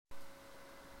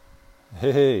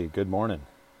Hey, good morning.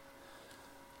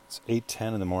 It's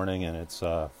 8:10 in the morning, and it's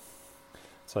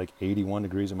like 81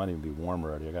 degrees. It might even be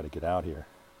warmer already. I got to get out here.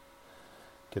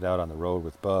 Get out on the road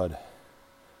with Bud. It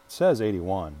says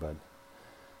 81, but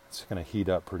it's going to heat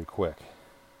up pretty quick.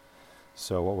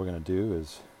 So what we're going to do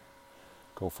is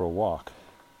go for a walk.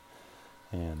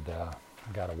 And I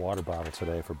got a water bottle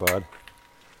today for Bud.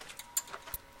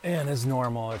 And as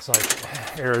normal, it's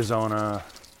like Arizona,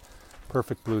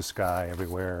 perfect blue sky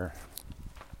everywhere.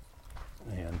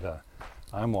 And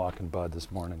I'm walking Bud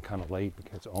this morning kind of late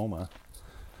because Oma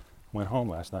went home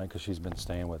last night because she's been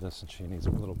staying with us and she needs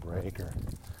a little break or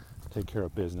take care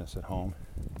of business at home.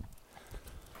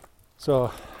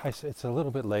 So it's a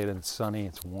little bit late and it's sunny,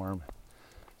 it's warm.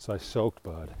 So I soaked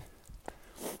Bud.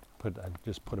 I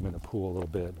just put him in the pool a little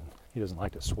bit. He doesn't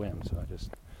like to swim, so I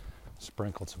just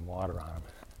sprinkled some water on him.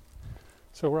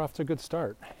 So we're off to a good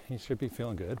start. He should be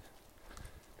feeling good.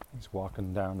 He's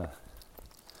walking down the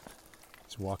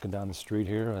street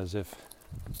here as if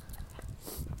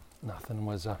nothing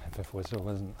was up, if it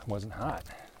wasn't hot.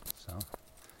 So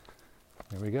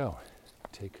there we go.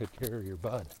 Take good care of your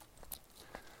Bud.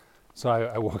 So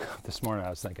I woke up this morning. I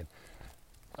was thinking,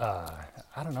 I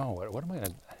don't know what am I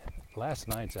gonna. Last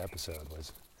night's episode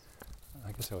was,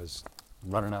 I guess I was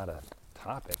running out of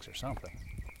topics or something.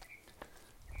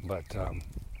 But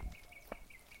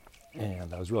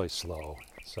and I was really slow.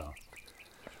 So.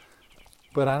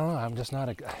 But I don't know, I'm just not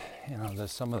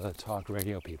there's some of the talk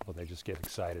radio people, they just get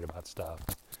excited about stuff.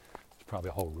 There's probably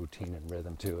a whole routine and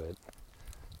rhythm to it.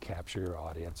 Capture your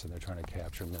audience, and they're trying to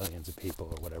capture millions of people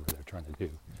or whatever they're trying to do.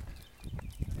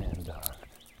 And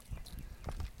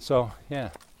so, yeah,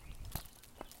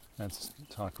 that's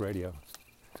talk radio.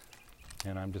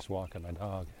 And I'm just walking my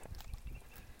dog.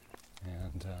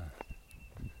 And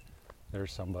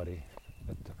there's somebody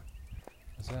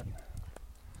is that?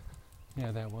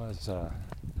 Yeah, that was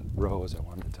Rose I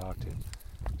wanted to talk to.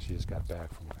 She just got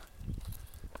back from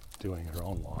doing her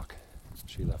own walk.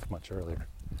 She left much earlier.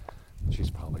 She's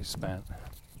probably spent.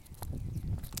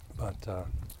 But,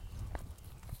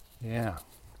 yeah.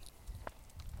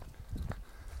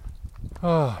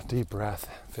 Oh, deep breath.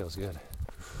 Feels good.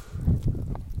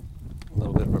 A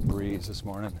little bit of a breeze this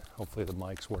morning. Hopefully the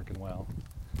mic's working well.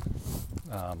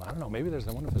 I don't know, maybe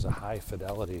I wonder if there's a high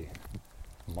fidelity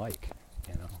mic,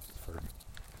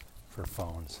 for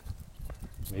phones.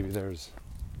 Maybe there is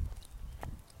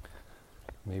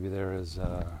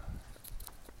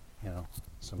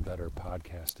some better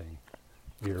podcasting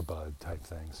earbud type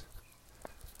things.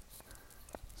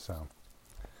 So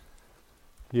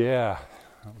yeah,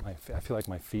 I feel like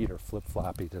my feet are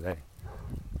flip-floppy today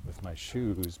with my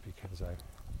shoes because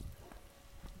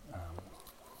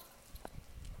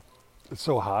it's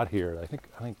so hot here. I think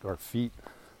our feet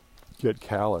get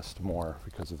calloused more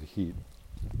because of the heat.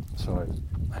 So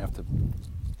I have to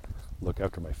look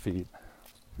after my feet.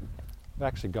 I've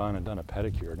actually gone and done a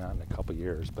pedicure, not in a couple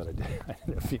years, but I did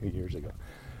a few years ago.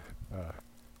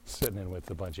 Sitting in with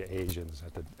a bunch of Asians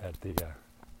at the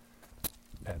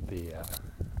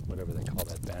whatever they call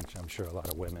that bench. I'm sure a lot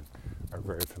of women are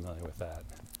very familiar with that.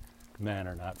 Men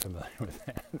are not familiar with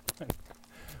that.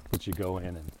 But you go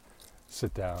in and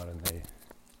sit down and they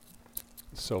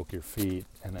soak your feet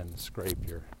and then scrape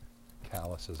your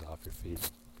calluses off your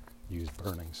feet. Use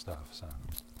burning stuff. So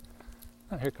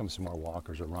here comes some more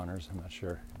walkers or runners. I'm not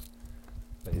sure.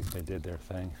 They did their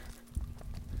thing.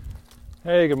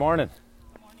 Hey, good morning.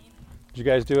 Good morning. Did you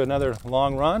guys do another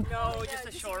long run? No, just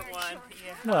a short one.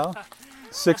 Yeah. Well,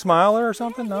 6 miler or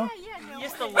something? No?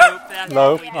 Just a loop. That's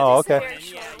Loop? what we did. Oh, okay. Very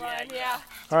short one, yeah.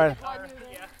 All right.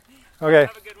 Yeah. Okay.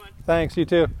 Have a good one. Thanks. You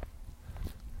too.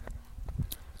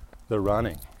 The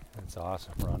running. It's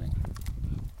awesome running.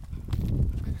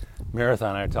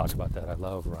 Marathon, I talked about that. I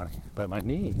love running. But my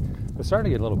knee is starting to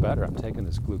get a little better. I'm taking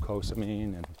this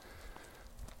glucosamine and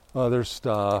other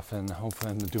stuff, and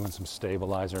hopefully I'm doing some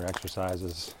stabilizer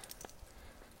exercises.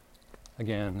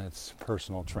 Again, it's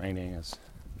personal training. It's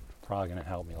probably going to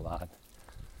help me a lot.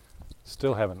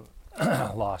 Still haven't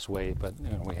lost weight, but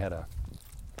we had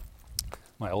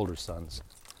my older sons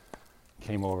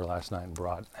came over last night and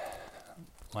brought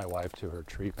my wife to her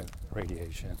treatment,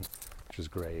 radiation, which was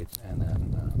great. And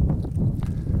then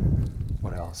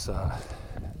what else?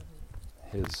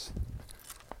 His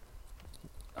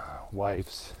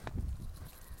wife's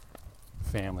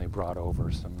family brought over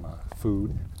some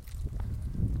food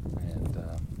and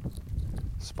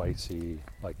spicy,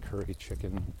 like curry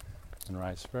chicken and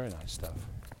rice. Very nice stuff.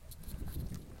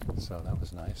 So that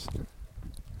was nice.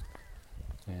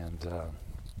 And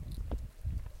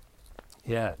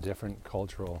yeah, different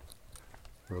cultural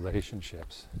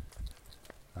relationships.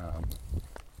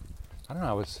 I don't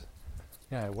know,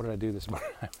 yeah, what did I do this morning?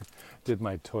 I did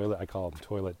my toilet, I call them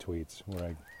toilet tweets, where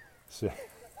I say,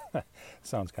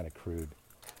 sounds kind of crude.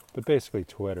 But basically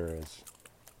Twitter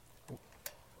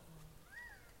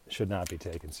should not be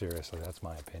taken seriously. That's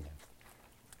my opinion.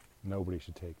 Nobody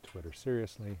should take Twitter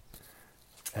seriously.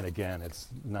 And again, it's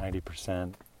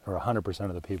 90% or 100%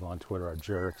 of the people on Twitter are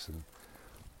jerks, and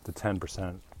the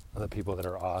 10% of the people that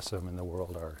are awesome in the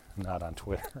world are not on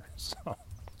Twitter. So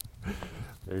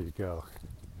there you go.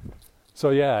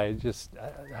 So yeah,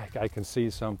 I can see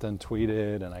something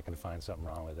tweeted and I can find something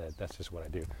wrong with it. That's just what I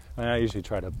do. And I usually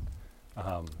try to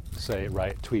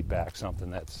tweet back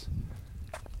something that's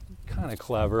kind of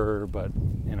clever, but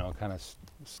kind of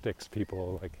sticks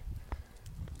people, like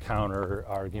counter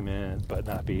argument, but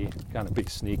not be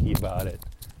sneaky about it.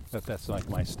 That's like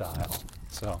my style.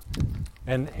 So,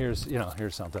 and here's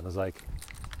something. It's like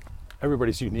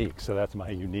everybody's unique, so that's my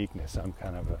uniqueness. I'm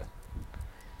kind of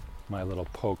my little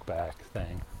poke back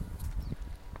thing.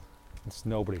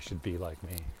 Nobody should be like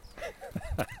me.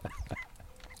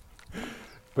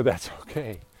 But that's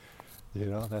okay.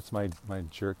 That's my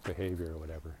jerk behavior or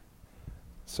whatever.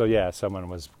 So yeah, someone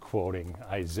was quoting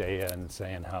Isaiah and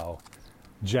saying how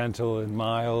gentle and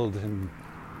mild and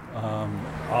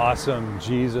awesome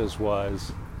Jesus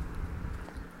was.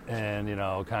 And,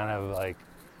 kind of like,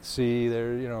 see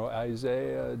there,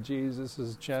 Isaiah, Jesus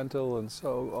is gentle and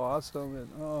so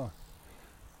awesome.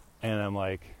 And I'm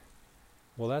like,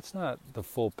 well, that's not the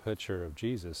full picture of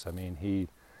Jesus. I mean, he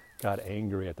got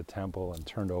angry at the temple and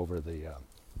turned over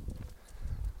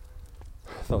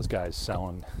those guys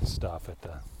selling stuff at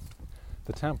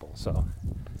the temple. So,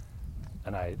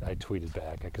 and I tweeted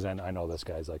back, because I know this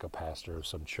guy's like a pastor of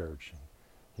some church. And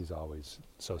he's always,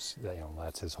 so,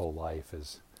 that's his whole life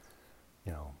is,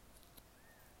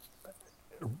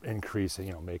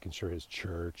 increasing, making sure his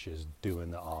church is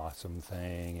doing the awesome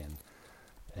thing,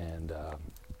 and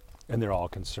they're all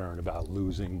concerned about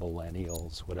losing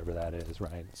millennials, whatever that is,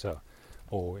 right? So,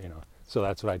 so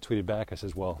that's what I tweeted back. I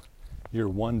says, well, your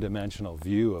one-dimensional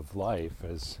view of life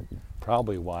is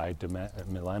probably why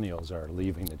millennials are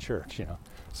leaving the church,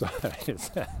 So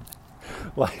it's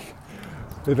like,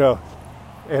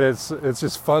 and it's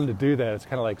just fun to do that. It's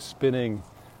kind of like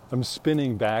I'm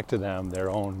spinning back to them their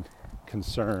own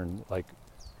concern. Like,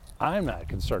 I'm not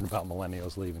concerned about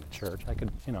millennials leaving the church. I could,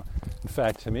 in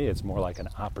fact, to me, it's more like an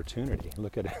opportunity.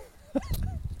 Look at it.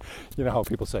 How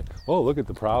people say, oh, look at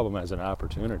the problem as an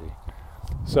opportunity.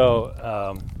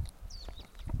 So,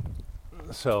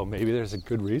 so maybe there's a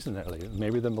good reason that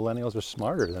maybe the millennials are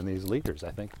smarter than these leaders,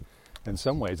 I think, in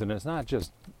some ways. And it's not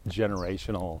just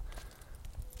generational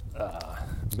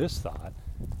misthought,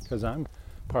 because I'm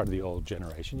part of the old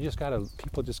generation.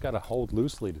 People just gotta hold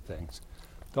loosely to things.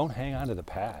 Don't hang on to the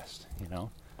past,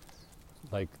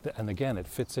 and again, it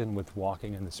fits in with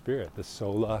walking in the Spirit, the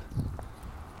sola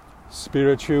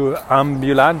spiritu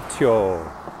ambulantio.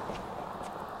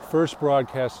 First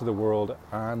broadcast to the world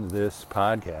on this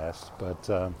podcast,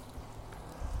 but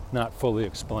not fully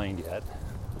explained yet.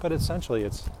 But essentially,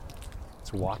 it's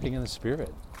walking in the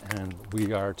Spirit, and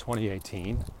we are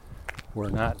 2018. We're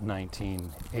not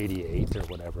 1988 or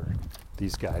whatever.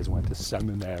 These guys went to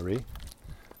seminary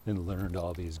and learned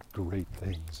all these great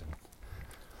things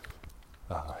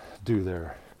and do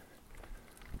their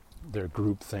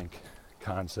groupthink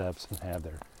concepts and have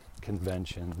their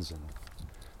conventions and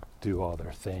do all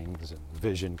their things and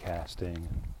vision casting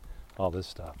and all this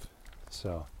stuff.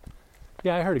 So,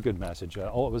 yeah, I heard a good message.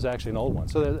 It was actually an old one.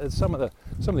 So some of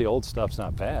the old stuff's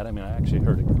not bad. I mean, I actually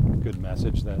heard a good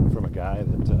message from a guy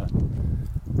that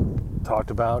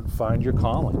talked about find your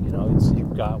calling.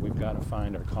 We've got to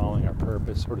find our calling, our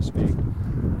purpose, so to speak.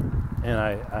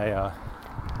 And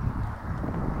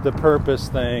the purpose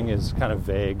thing is kind of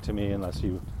vague to me unless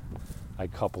I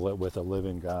couple it with a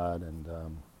living God and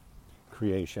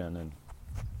creation, and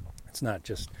it's not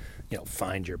just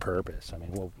find your purpose. I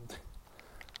mean, well,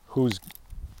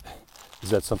 is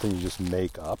that something you just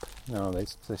make up? No, they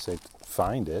say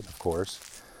find it, of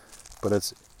course, but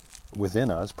it's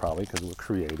within us probably because we're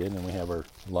created and we have our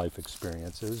life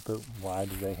experiences. But why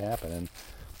do they happen? And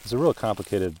it's a real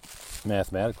complicated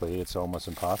mathematically. It's almost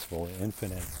impossible,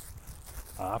 infinite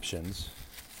options.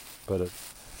 But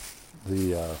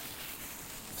the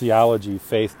theology,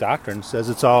 faith, doctrine says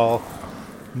it's all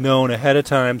known ahead of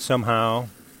time somehow.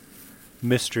 The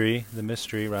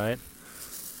mystery, right?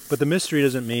 But the mystery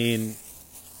doesn't mean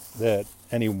that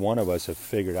any one of us have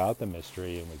figured out the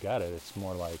mystery and we got it. It's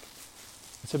more like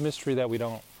it's a mystery that we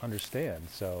don't understand.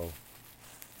 So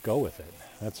go with it.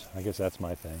 I guess that's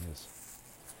my thing, is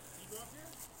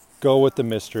go with the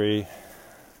mystery.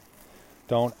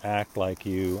 Don't act like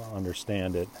you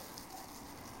understand it.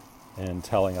 and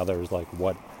telling others like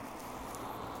what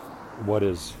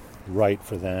is right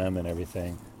for them and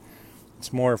everything.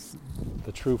 It's more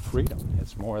the true freedom.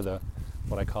 It's more the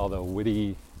what I call the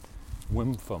witty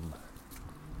whimfum.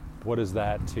 What is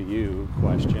that to you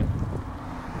question?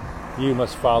 You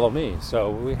must follow me.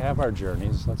 So we have our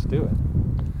journeys. Let's do it.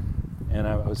 And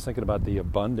I was thinking about the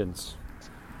abundance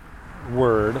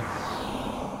word,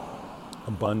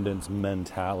 abundance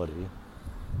mentality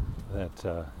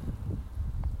that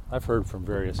I've heard from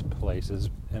various places.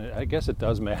 And I guess it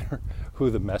does matter who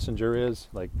the messenger is.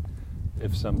 Like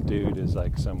if some dude is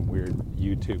like some weird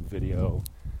YouTube video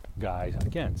guy,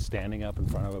 again, standing up in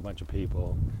front of a bunch of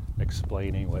people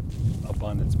explaining what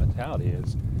abundance mentality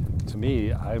is. To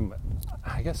me,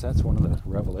 I guess that's one of the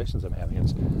revelations I'm having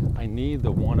is I need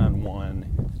the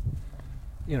one-on-one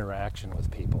interaction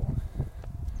with people.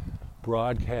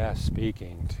 Broadcast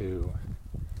speaking to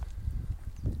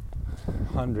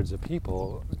hundreds of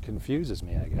people confuses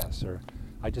me, I guess, or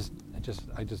I just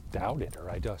doubt it, or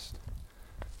I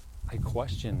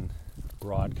question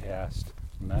broadcast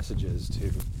messages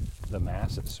to the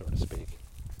masses, so to speak.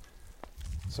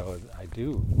 So I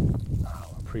do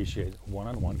appreciate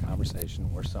one-on-one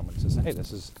conversation where someone says, hey,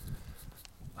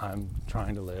 I'm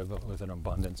trying to live with an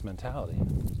abundance mentality.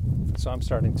 So I'm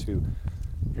starting to,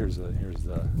 here's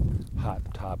the hot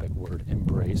topic word,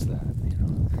 embrace that,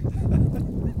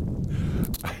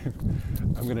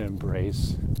 I'm going to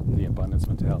embrace the abundance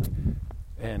mentality.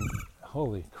 And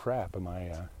holy crap,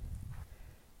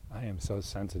 I am so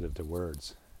sensitive to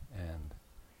words and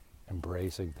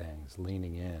embracing things,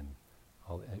 leaning in,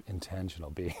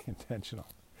 being intentional.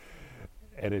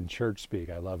 And in church speak,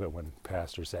 I love it when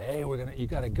pastors say, hey, you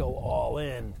got to go all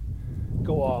in.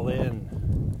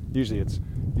 Usually it's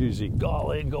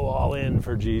go all in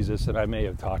for Jesus. And I may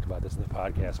have talked about this in the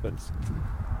podcast, but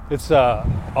it's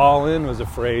all in was a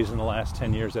phrase in the last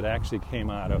 10 years that actually came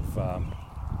out of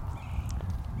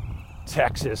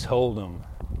Texas Hold'em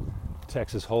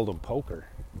poker.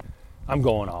 I'm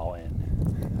going all in.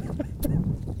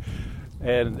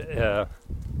 And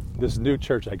this new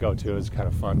church I go to is kind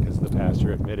of fun because the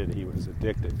pastor admitted he was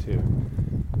addicted to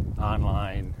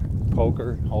online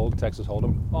poker, Texas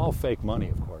Hold'em, all fake money,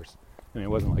 of course. I mean, it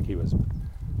wasn't like he was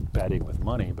betting with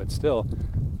money, but still,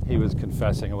 he was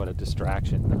confessing what a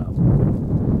distraction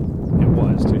it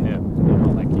was to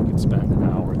him. Like he could spend an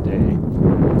hour a day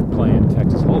playing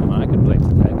Texas Hold'em. I could play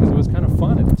that because it was kind of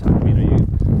fun at the time.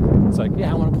 It's like,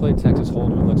 yeah, I want to play Texas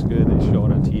Hold'em. It looks good. They show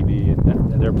it on TV,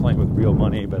 and they're playing with real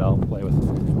money, but I'll play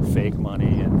with fake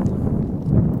money. And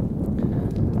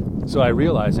so I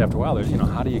realized after a while, there's,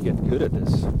 how do you get good at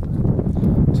this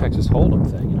Texas Hold'em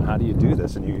thing? How do you do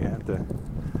this? And you have to.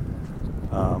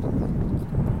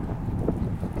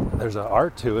 There's an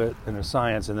art to it and a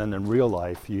science, and then in real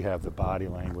life, you have the body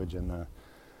language and the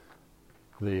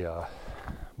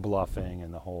bluffing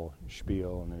and the whole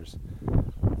spiel, and there's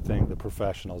the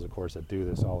professionals, of course, that do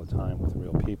this all the time with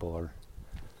real people,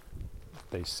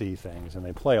 they see things and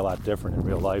they play a lot different in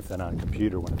real life than on a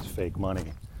computer when it's fake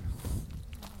money.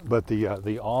 But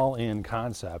the all-in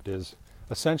concept is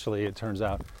essentially, it turns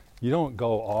out, you don't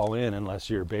go all in unless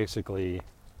you're basically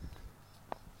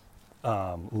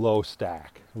low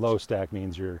stack. Low stack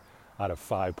means you're out of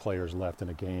 5 players left in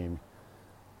a game.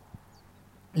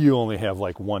 You only have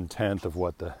like 1/10 of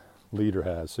what the leader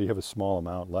has, so you have a small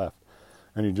amount left.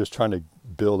 And you're just trying to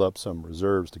build up some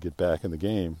reserves to get back in the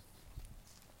game.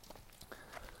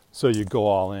 So you go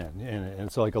all in, and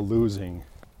it's like a losing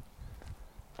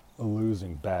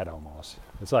bet almost.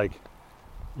 It's like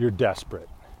you're desperate.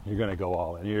 You're going to go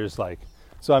all in. You're just like,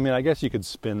 so I mean, I guess you could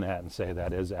spin that and say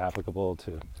that is applicable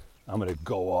to, I'm going to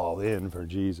go all in for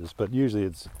Jesus. But usually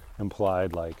it's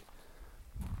implied like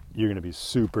you're going to be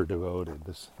super devoted,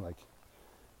 this like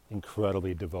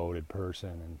incredibly devoted person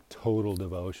and total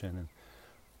devotion. And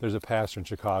there's a pastor in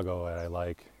Chicago that I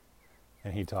like,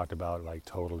 and he talked about like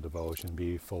total devotion,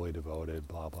 be fully devoted,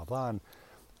 blah, blah, blah. And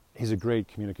he's a great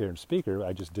communicator and speaker.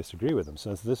 I just disagree with him.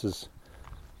 Since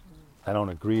I don't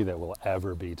agree that we'll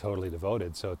ever be totally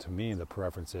devoted. So to me, the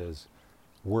preference is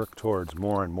work towards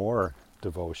more and more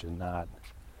devotion, not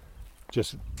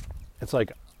just, it's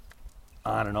like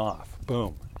on and off.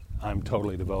 Boom, I'm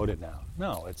totally devoted now.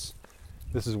 No,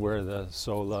 this is where the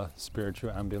sola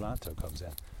spiritua ambulando comes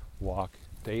in. Walk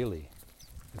daily.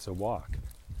 It's a walk,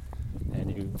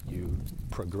 and you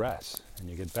progress and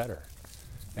you get better.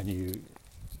 And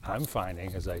I'm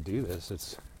finding as I do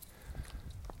this,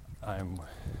 I'm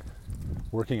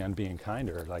working on being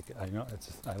kinder. Like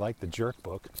I like the Jerk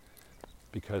book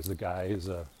because the guy is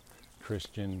a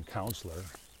Christian counselor,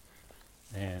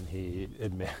 and he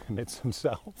admits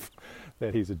himself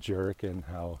that he's a jerk and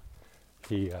how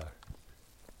he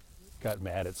got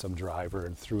mad at some driver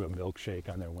and threw a milkshake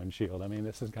on their windshield. I mean,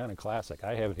 this is kind of classic.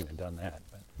 I haven't even done that,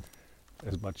 but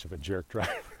as much of a jerk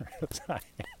driver as I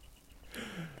am.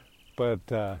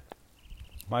 But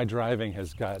my driving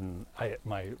has gotten,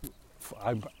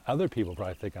 other people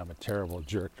probably think I'm a terrible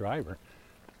jerk driver,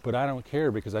 but I don't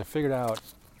care because I figured out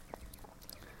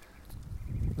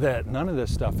that none of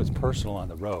this stuff is personal on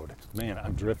the road. Man,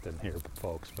 I'm drifting here,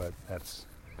 folks, but that's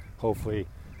hopefully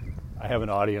I have an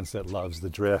audience that loves the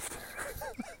drift.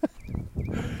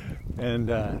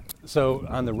 And so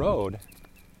on the road,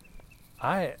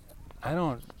 I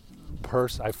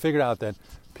figured out that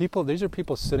these are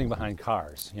people sitting behind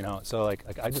cars, you know. So like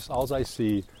all I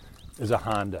see is a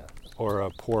Honda or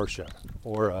a Porsche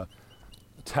or a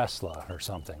Tesla or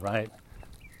something, right?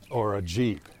 Or a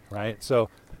Jeep, right? So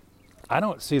I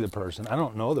don't see the person. I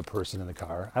don't know the person in the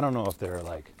car. I don't know if they're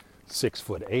like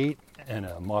 6'8" and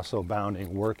a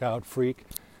muscle-bounding workout freak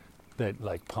that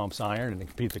like pumps iron and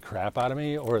can beat the crap out of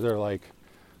me, or they're like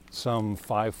some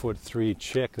 5'3"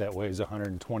 chick that weighs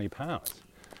 120 pounds.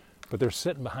 But they're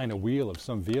sitting behind a wheel of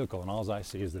some vehicle, and all I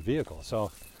see is the vehicle.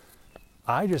 So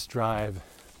I just drive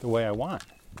the way I want,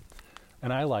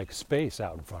 and I like space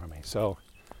out in front of me. So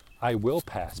I will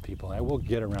pass people. I will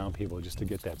get around people just to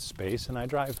get that space, and I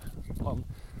drive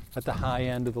at the high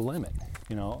end of the limit,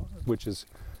 you know, which is,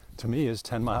 to me, is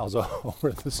 10 miles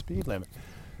over the speed limit.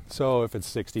 So if it's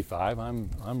 65,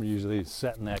 I'm usually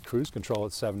setting that cruise control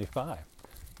at 75.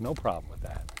 No problem with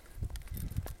that.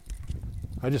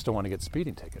 I just don't want to get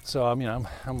speeding tickets. So I mean,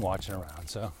 I'm watching around.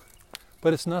 So,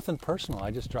 but it's nothing personal. I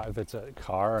just drive. It's a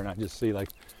car, and I just see like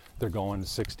they're going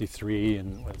 63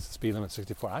 and the speed limit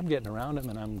 64. I'm getting around them,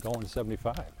 and I'm going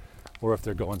 75. Or if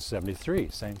they're going 73,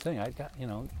 same thing. I got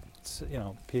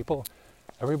people.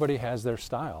 Everybody has their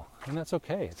style, and that's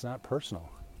okay. It's not personal,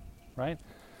 right?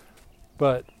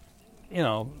 But you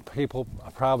know, people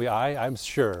probably. I'm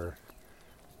sure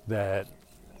that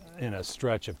in a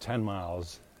stretch of 10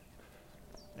 miles.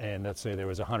 And let's say there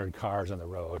was 100 cars on the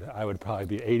road, I would probably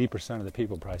be 80% of the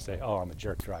people probably say, oh, I'm a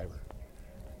jerk driver.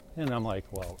 And I'm like,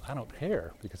 well, I don't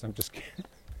care because I'm just kidding.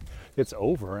 It's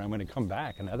over. I'm going to come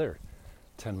back another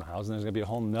 10 miles and there's going to be a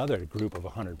whole nother group of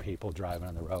 100 people driving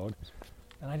on the road.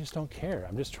 And I just don't care.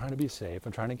 I'm just trying to be safe.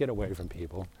 I'm trying to get away from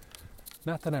people.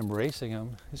 Not that I'm racing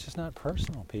them. It's just not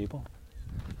personal, people.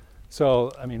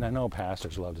 So, I mean, I know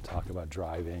pastors love to talk about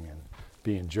driving and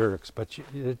being jerks, but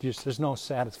there's no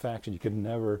satisfaction. You can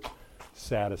never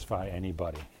satisfy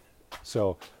anybody.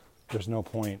 So there's no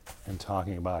point in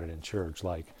talking about it in church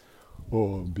like,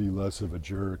 oh, be less of a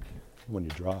jerk when you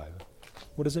drive.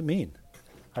 What does it mean?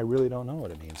 I really don't know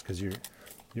what it means, because you're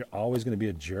always going to be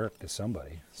a jerk to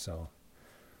somebody. So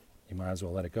you might as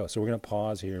well let it go. So we're going to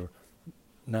pause here,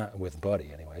 not with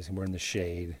Buddy anyways, and we're in the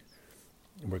shade.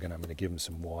 I'm going to give him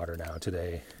some water now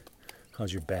today.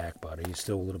 How's your back, buddy? You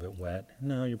still a little bit wet?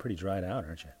 No, you're pretty dried out,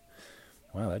 aren't you?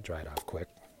 Wow, that dried off quick.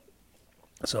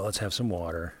 So let's have some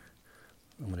water.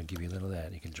 I'm going to give you a little of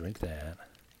that. You can drink that.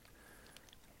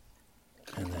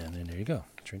 And there you go.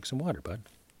 Drink some water, bud.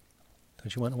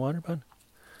 Don't you want water, bud?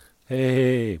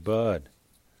 Hey, bud.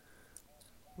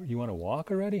 You want to walk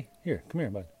already? Here, come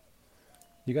here, bud.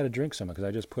 You got to drink some because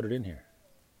I just put it in here.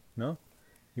 No?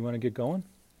 You want to get going?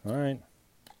 All right.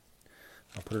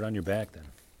 I'll put it on your back then.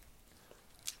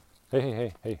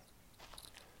 Hey.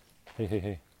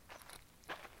 Hey.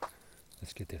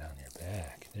 Let's get that on your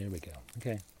back. There we go.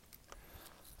 Okay.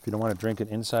 If you don't want to drink it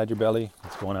inside your belly,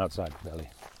 it's going outside your belly.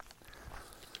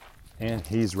 And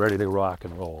he's ready to rock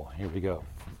and roll. Here we go.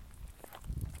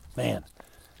 Man,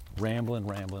 rambling.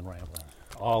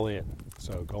 All in.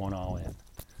 So going all in.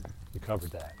 We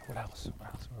covered that. What else?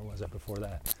 Where was I before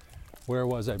that? Where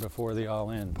was I before the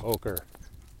all in? Poker.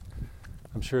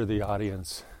 I'm sure the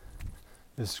audience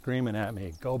is screaming at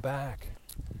me, go back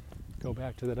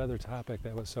to that other topic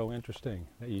that was so interesting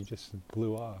that you just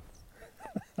blew off.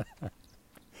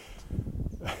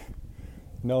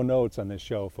 No notes on this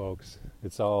show, folks.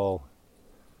 It's all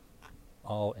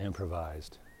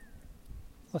improvised.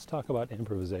 Let's talk about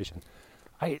improvisation.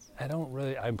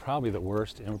 I'm probably the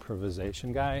worst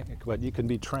improvisation guy, but you can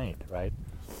be trained, right?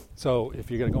 So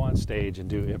if you're going to go on stage and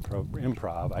do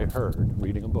improv, I heard,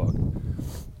 reading a book,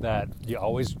 that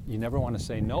you never want to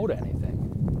say no to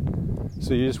anything.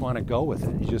 So you just want to go with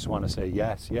it. You just want to say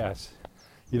yes.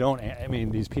 You don't, I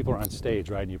mean, these people are on stage,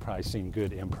 right? And you've probably seen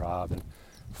good improv and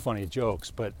funny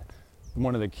jokes, but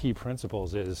one of the key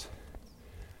principles is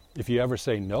if you ever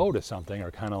say no to something or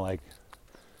kind of like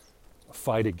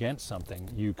fight against something,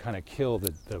 you kind of kill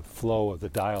the flow of the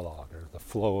dialogue or the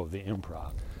flow of the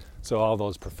improv. So all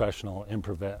those professional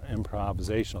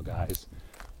improvisational guys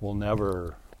will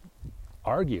never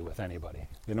argue with anybody.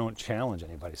 They don't challenge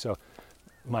anybody. So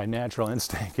my natural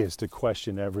instinct is to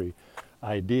question every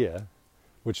idea,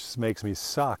 which makes me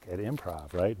suck at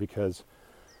improv, right? Because,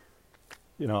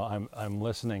 you know, I'm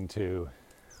listening to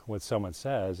what someone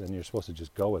says, and you're supposed to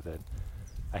just go with it.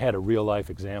 I had a real life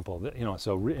example that, you know,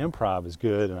 so improv is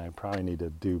good, and I probably need to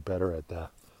do better at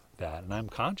that, and I'm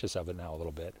conscious of it now a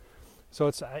little bit. So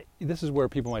this is where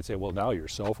people might say, well, now you're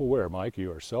self-aware, Mike.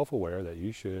 You are self-aware that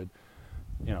you should,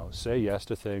 you know, say yes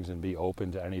to things and be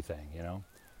open to anything, you know.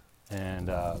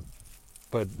 And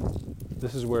but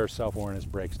this is where self-awareness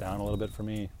breaks down a little bit for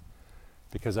me,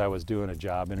 because I was doing a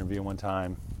job interview one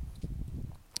time.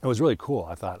 It was really cool.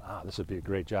 I thought, this would be a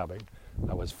great job.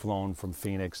 I was flown from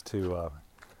Phoenix to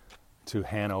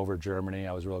Hanover, Germany.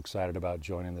 I was real excited about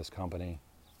joining this company.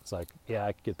 It's like, yeah,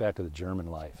 I could get back to the German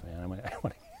life, man.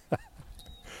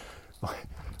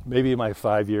 Maybe my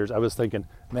 5 years, I was thinking,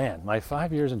 man, my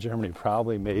 5 years in Germany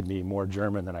probably made me more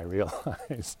German than I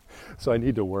realized. So I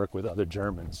need to work with other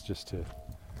Germans just to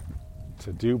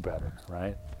do better,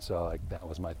 right? So like that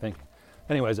was my thinking.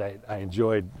 Anyways, I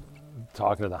enjoyed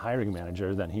talking to the hiring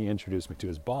manager. Then he introduced me to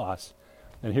his boss.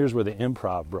 And here's where the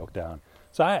improv broke down.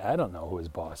 So I don't know who his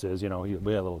boss is. You know, we had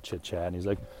a little chit chat, and he's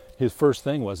like, his first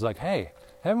thing was like, hey,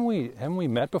 haven't we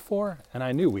met before? And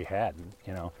I knew we hadn't,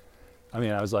 you know. I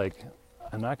mean, I was like,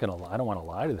 I don't want to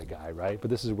lie to the guy, right? But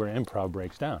this is where improv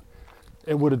breaks down.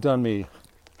 It would have done me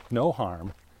no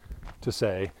harm to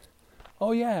say,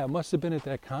 oh yeah, it must have been at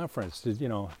that conference, you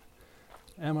know,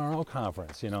 MRO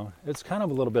conference, you know. It's kind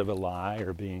of a little bit of a lie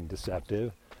or being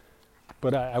deceptive.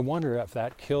 But I wonder if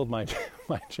that killed my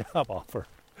job offer.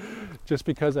 Just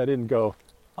because I didn't go,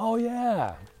 oh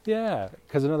yeah.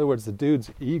 Because in other words, the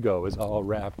dude's ego is all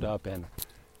wrapped up in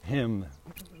him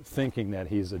thinking that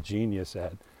he's a genius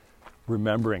at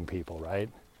remembering people, right?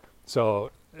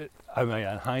 So, I mean,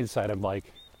 in hindsight, I'm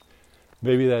like,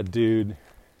 maybe that dude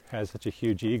has such a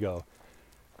huge ego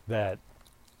that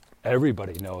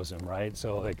everybody knows him, right?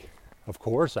 So, like, of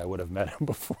course I would have met him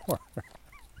before.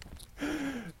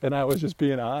 And I was just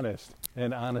being honest,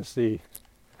 and honesty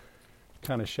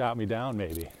kind of shot me down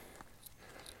maybe.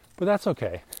 But that's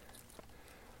okay.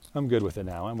 I'm good with it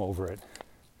now. I'm over it.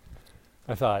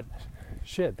 I thought,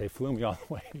 shit, they flew me all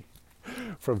the way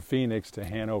from Phoenix to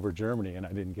Hanover, Germany, and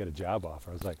I didn't get a job offer.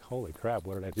 I was like, holy crap,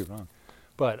 what did I do wrong?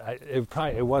 But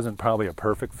it wasn't probably a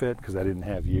perfect fit because I didn't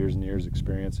have years and years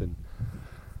experience in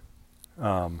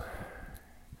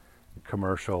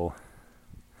commercial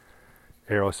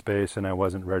aerospace, and I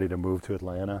wasn't ready to move to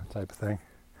Atlanta type of thing.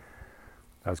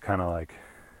 I was kind of like,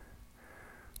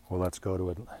 well,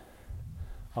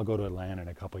 I'll go to Atlanta in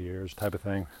a couple years type of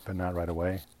thing, but not right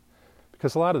away.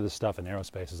 Because a lot of this stuff in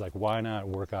aerospace is like, why not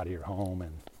work out of your home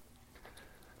and,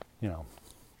 you know,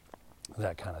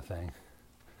 that kind of thing.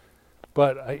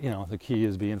 But, the key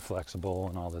is being flexible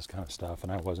and all this kind of stuff,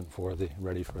 and I wasn't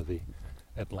ready for the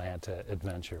Atlanta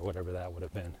adventure, whatever that would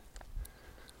have been.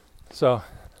 So,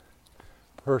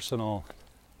 personal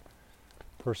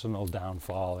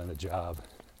downfall in the job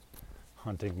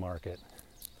hunting market.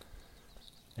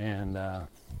 And there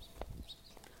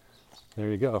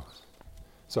you go.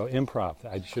 So improv.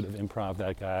 I should have improv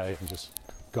that guy and just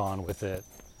gone with it.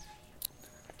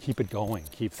 Keep it going.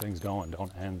 Keep things going.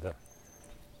 Don't end the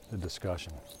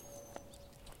discussion.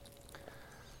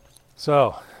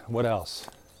 So, what else?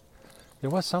 There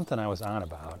was something I was on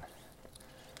about.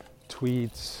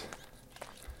 Tweets,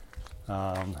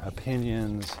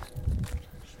 opinions,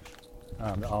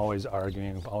 always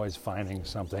arguing, always finding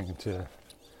something to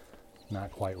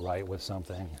not quite right with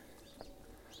something.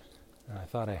 And I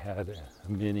thought I had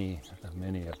a mini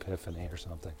epiphany or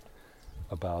something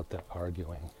about the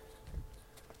arguing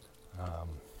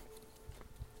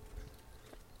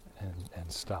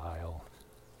and style.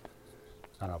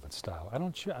 I don't know if it's style.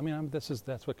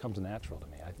 That's what comes natural to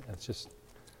me.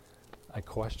 I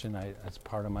question. It's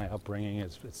part of my upbringing.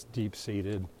 It's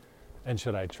deep-seated. And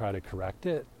should I try to correct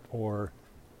it or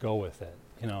go with it?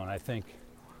 And I think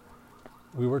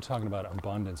we were talking about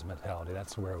abundance mentality.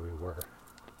 That's where we were.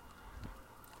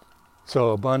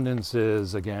 So abundance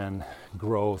is, again,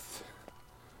 growth.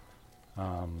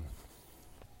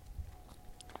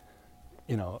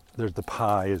 There's the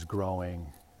pie is growing.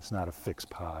 It's not a fixed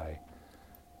pie.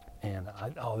 And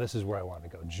this is where I want to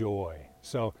go. Joy.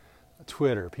 So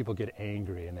Twitter, people get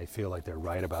angry and they feel like they're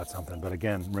right about something. But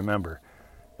again, remember,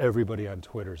 everybody on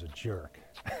Twitter is a jerk.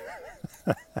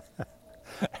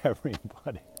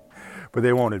 Everybody. But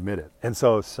they won't admit it. And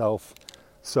so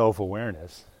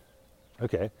self-awareness.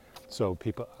 Okay. So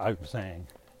I'm saying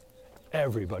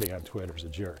everybody on Twitter is a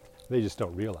jerk. They just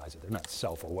don't realize it. They're not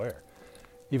self-aware.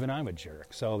 Even I'm a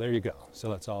jerk. So there you go. So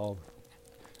let's all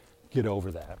get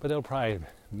over that, but it'll probably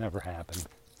never happen.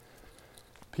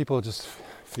 People just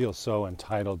feel so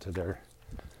entitled to their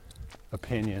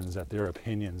opinions that their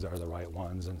opinions are the right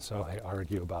ones, and so they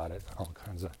argue about it, all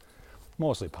kinds of,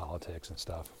 mostly politics and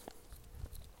stuff.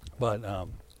 But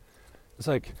it's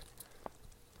like,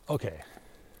 okay,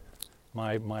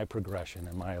 my progression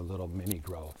and my little mini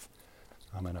growth.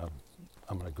 I'm in a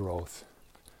growth,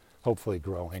 hopefully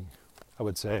growing. I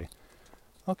would say,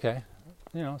 okay,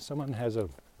 someone has a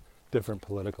different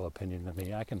political opinion than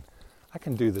me. I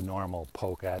can do the normal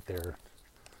poke at their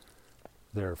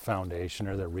foundation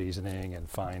or their reasoning and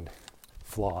find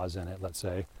flaws in it, let's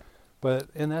say.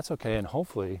 And that's okay. And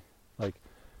hopefully, like,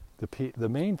 the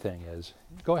main thing is,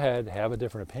 go ahead, have a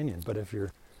different opinion. But if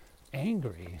you're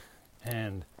angry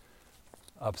and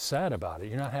upset about it,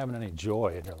 you're not having any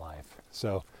joy in your life.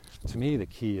 So to me, the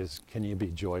key is, can you be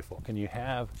joyful? Can you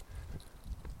have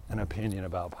an opinion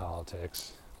about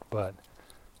politics, but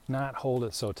not hold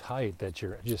it so tight that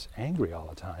you're just angry all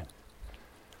the time?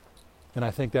 And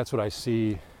I think that's what I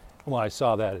see. Well, I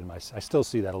saw that I still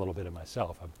see that a little bit in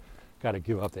myself. I've got to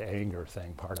give up the anger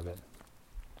thing part of it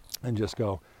and just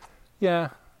go, yeah,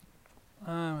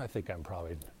 I think I'm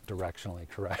probably directionally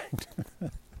correct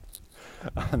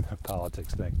on the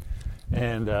politics thing.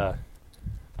 And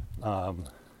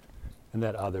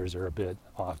that others are a bit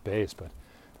off base. But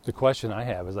the question I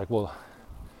have is like, well,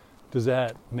 does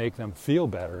that make them feel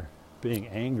better being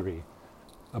angry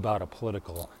about a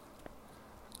political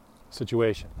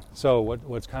situation? So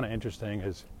what's kind of interesting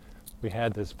is we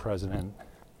had this president,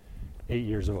 8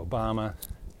 years of Obama,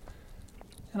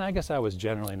 and I guess I was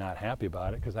generally not happy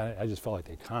about it because I just felt like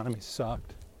the economy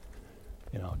sucked.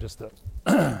 Just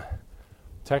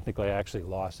technically I actually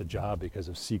lost a job because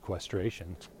of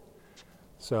sequestration.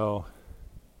 So,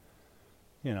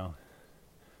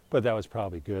 but that was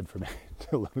probably good for me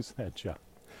to lose that job.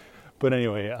 But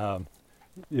anyway, I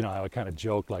would kind of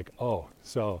joke like, oh,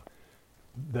 so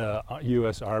the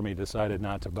U.S. Army decided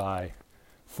not to buy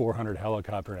 400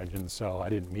 helicopter engines, so I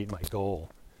didn't meet my goal.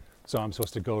 So I'm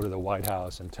supposed to go to the White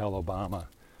House and tell Obama,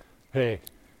 hey,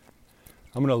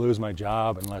 I'm going to lose my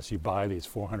job unless you buy these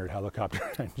 400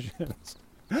 helicopter engines.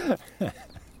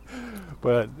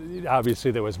 But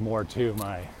obviously there was more to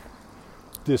my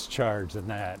discharge than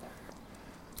that.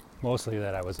 Mostly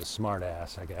that I was a smart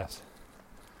ass, I guess.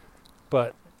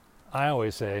 But I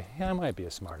always say, yeah, I might be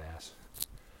a smart ass.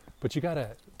 But you got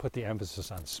to put the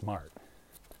emphasis on smart.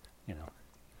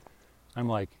 I'm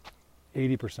like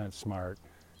 80% smart,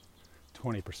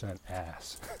 20%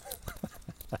 ass.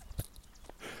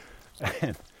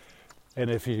 and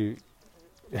if you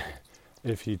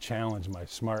challenge my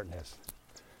smartness,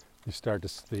 you start to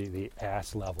see the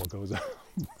ass level goes up.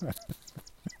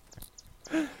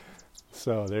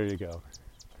 So there you go.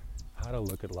 How to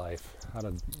look at life, how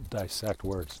to dissect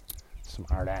words.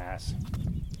 Smart ass.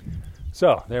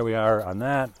 So there we are on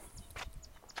that.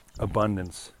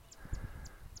 Abundance.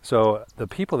 So the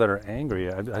people that are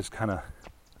angry, I just kind of,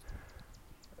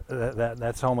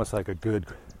 that's almost like a good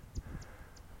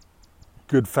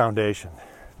foundation.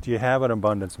 Do you have an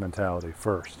abundance mentality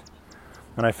first?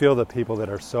 And I feel that people that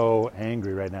are so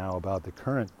angry right now about the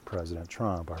current President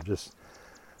Trump are just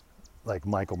like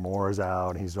Michael Moore's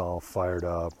out, he's all fired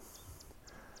up.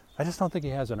 I just don't think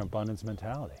he has an abundance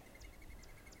mentality.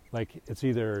 Like, it's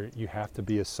either you have to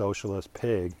be a socialist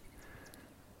pig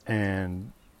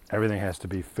and everything has to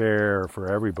be fair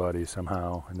for everybody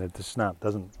somehow, and that just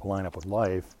doesn't line up with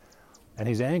life, and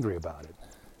he's angry about it.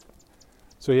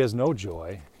 So he has no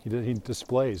joy. He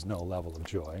displays no level of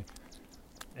joy.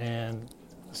 And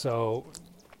so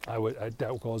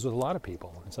that goes with a lot of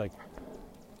people. It's like,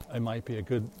 it might be a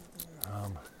good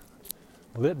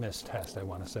litmus test, I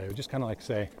want to say. Just kind of like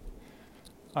say,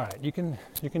 all right, you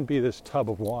can be this tub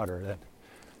of water that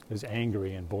is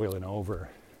angry and boiling over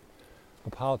the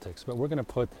politics, but we're going to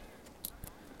put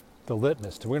the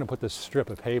litmus, we're going to put this strip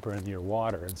of paper in your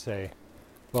water and say,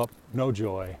 well, no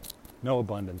joy, no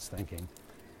abundance thinking.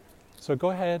 So go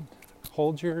ahead,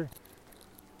 hold your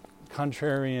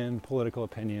contrarian political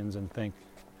opinions and think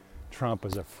Trump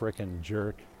is a frickin'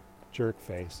 jerk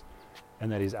face,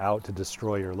 and that he's out to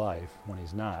destroy your life when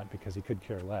he's not, because he could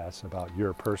care less about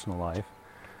your personal life.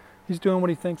 He's doing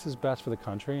what he thinks is best for the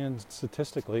country, and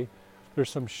statistically, there's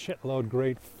some shitload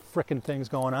great frickin' things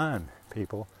going on,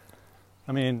 people.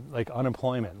 I mean, like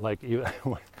unemployment, like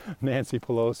Nancy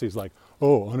Pelosi's like,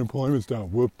 oh, unemployment's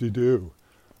down, whoop-de-doo.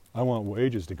 I want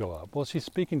wages to go up. Well, she's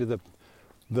speaking to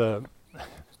the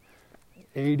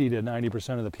 80 to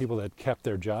 90% of the people that kept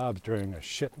their jobs during a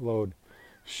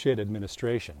shit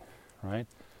administration, right?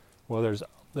 Well,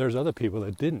 there's other people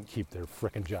that didn't keep their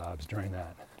frickin' jobs during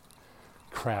that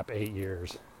crap 8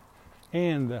 years.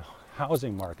 and the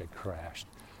housing market crashed,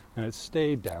 and it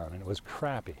stayed down, and it was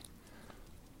crappy.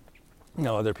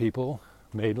 Other people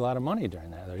made a lot of money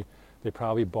during that. They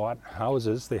probably bought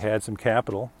houses, they had some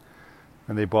capital,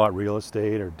 and they bought real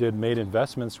estate or made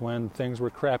investments when things were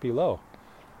crappy low.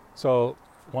 So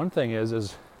one thing is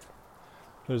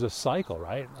there's a cycle,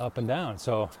 right? Up and down.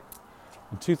 So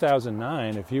in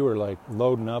 2009, if you were like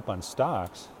loading up on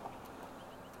stocks,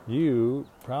 you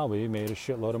probably made a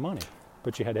shitload of money,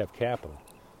 but you had to have capital,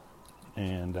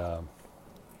 and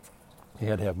you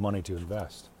had to have money to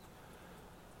invest.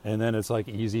 And then it's like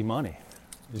easy money.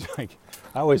 It's like,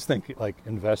 I always think like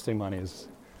investing money is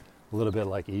a little bit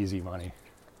like easy money,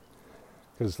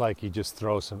 because like you just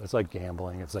throw some. It's like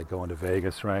gambling. It's like going to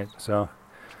Vegas, right? So,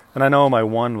 and I know my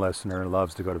one listener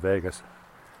loves to go to Vegas.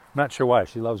 I'm not sure why.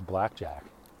 She loves blackjack,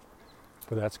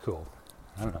 but that's cool.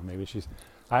 I don't know. Maybe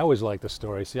I always like the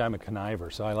story. See, I'm a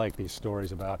conniver, so I like these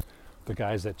stories about the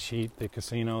guys that cheat the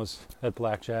casinos at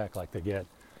blackjack. Like they get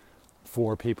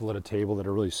 4 people at a table that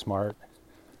are really smart,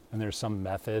 and there's some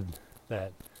method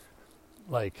that,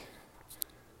 like,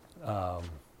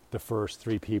 the first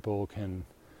 3 people can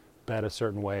bet a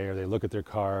certain way, or they look at their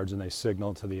cards and they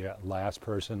signal to the last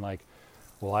person, like,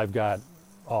 well, I've got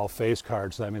all face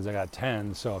cards, so that means I got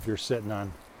 10. So if you're sitting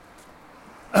on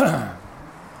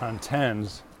on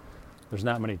 10s, there's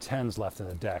not many 10s left in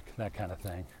the deck, that kind of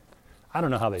thing. I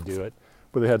don't know how they do it,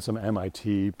 but they had some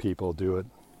MIT people do it.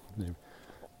 They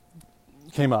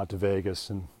came out to Vegas,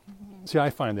 and see, I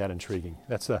find that intriguing.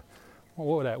 That's the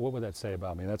what would that say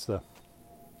about me? That's the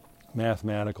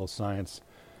mathematical science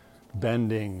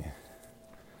bending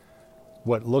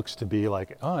what looks to be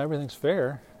like, oh, everything's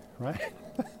fair, right?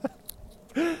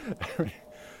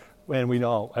 And we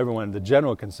know, everyone, the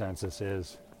general consensus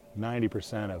is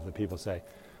 90% of the people say,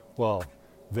 well,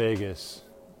 Vegas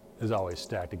is always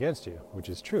stacked against you, which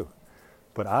is true.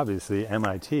 But obviously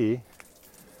MIT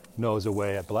knows a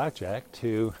way at blackjack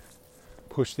to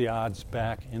push the odds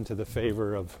back into the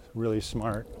favor of really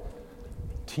smart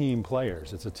team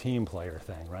players. It's a team player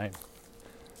thing, right?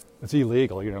 It's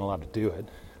illegal. You're not allowed to do it.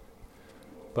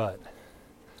 But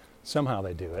somehow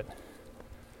they do it.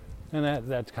 And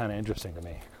that's kind of interesting to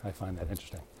me. I find that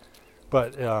interesting.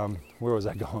 But where was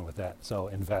I going with that? So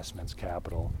investments,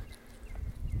 capital.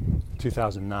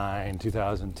 2009,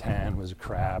 2010 was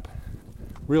crap.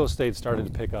 Real estate started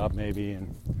to pick up maybe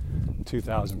in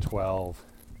 2012.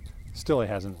 Still, it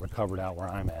hasn't recovered out where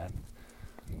I'm at.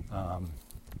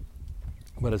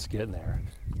 But it's getting there.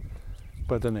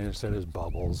 But then they said there's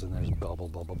bubbles, and there's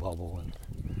bubble.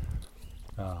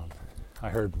 And I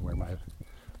heard where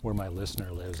my listener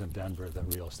lives in Denver, the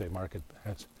real estate market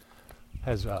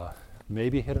has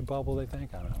maybe hit a bubble, they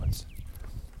think. I don't know. It's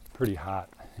pretty hot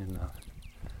in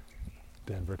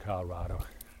Denver, Colorado,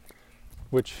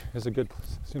 which is seems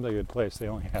like a good place. They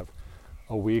only have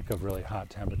a week of really hot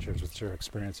temperatures, which they're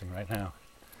experiencing right now.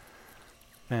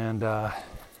 And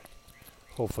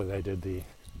hopefully they did the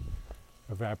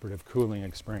evaporative cooling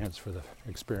experience for the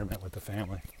experiment with the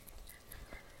family.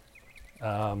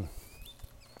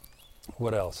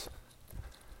 What else?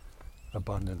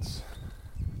 Abundance,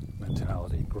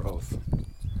 mentality, growth.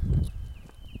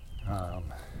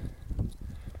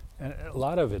 And a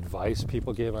lot of advice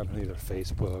people give on either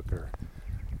Facebook or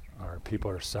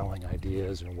people are selling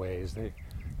ideas and ways.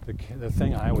 The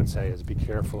thing I would say is be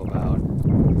careful about.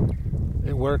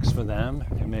 It works for them.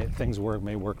 Things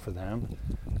may work for them,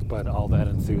 but all that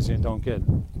enthusiasm, don't get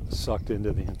sucked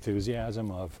into the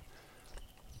enthusiasm of,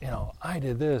 I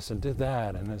did this and did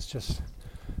that, and it's just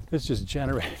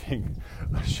generating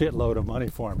a shitload of money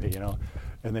for me,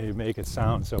 and they make it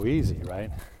sound so easy,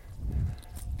 right?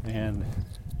 And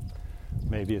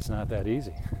maybe it's not that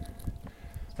easy.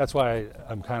 That's why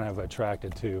I'm kind of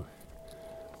attracted to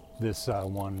this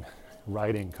one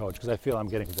writing coach, because I feel I'm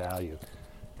getting value.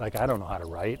 Like, I don't know how to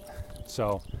write,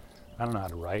 so I don't know how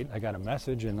to write. I got a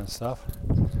message and stuff,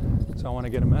 so I want to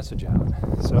get a message out.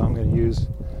 So I'm going to use,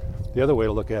 the other way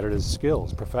to look at it is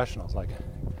skills, professionals. Like,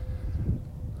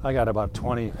 I got about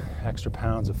 20 extra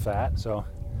pounds of fat, so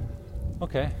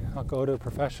okay, I'll go to a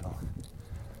professional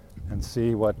and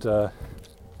see what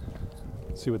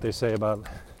they say about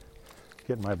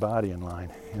getting my body in line,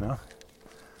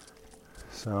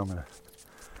 So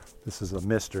this is a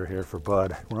mister here for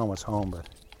Bud. We're almost home, but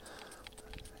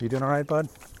you doing all right, Bud?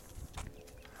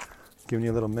 Giving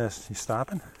you a little mist. You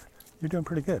stopping? You're doing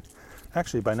pretty good.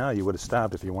 Actually, by now you would have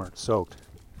stopped if you weren't soaked.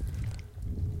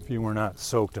 If you were not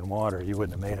soaked in water, you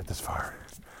wouldn't have made it this far,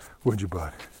 would you,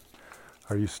 Bud?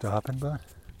 Are you stopping, Bud?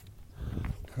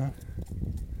 Huh?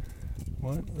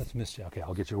 What? Let's miss you. Okay,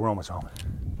 I'll get you. We're almost home.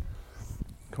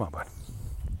 Come on, Bud.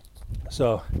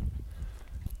 So,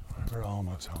 We're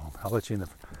almost home. I'll let you in the.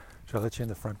 Should I let you in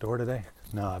the front door today?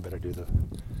 No, I better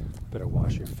better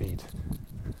wash your feet.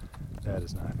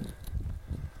 That's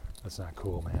not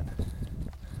cool, man.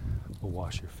 We'll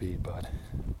wash your feet, bud.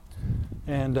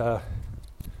 And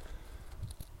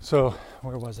so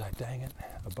where was I? Dang it.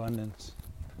 Abundance.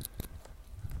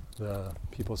 The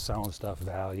people selling stuff,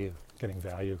 value, getting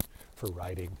value for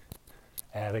writing,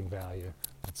 adding value.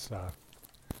 It's not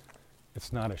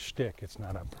a shtick. It's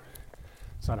not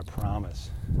a promise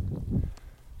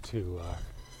to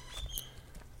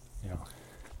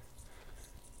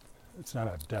it's not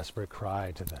a desperate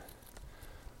cry to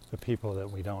the people that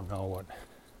we don't know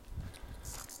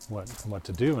what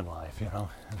to do in life,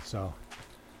 And so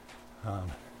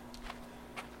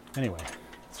anyway,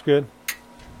 it's good.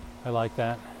 I like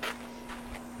that.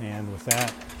 And with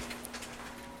that,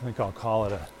 I think I'll call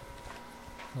it a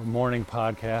morning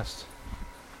podcast.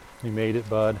 We made it,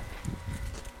 bud.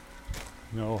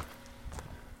 No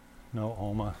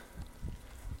Oma.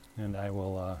 And I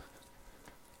will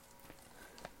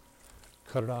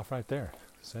cut it off right there.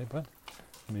 Say, bud,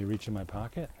 let me reach in my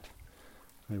pocket.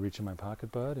 Let me reach in my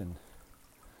pocket, bud, and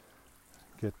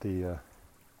get the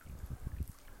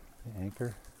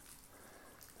Anchor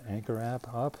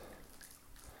app up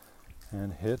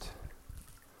and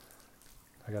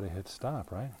I gotta hit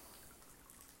stop, right?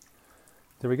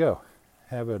 There we go.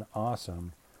 Have an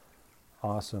awesome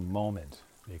moment,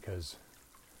 because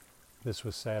this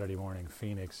was Saturday morning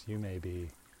Phoenix. You may be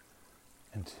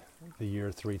in the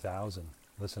year 3000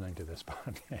 listening to this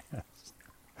podcast.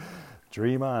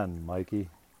 Dream on, Mikey.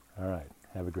 All right.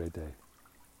 Have a great day.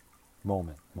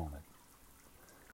 Moment.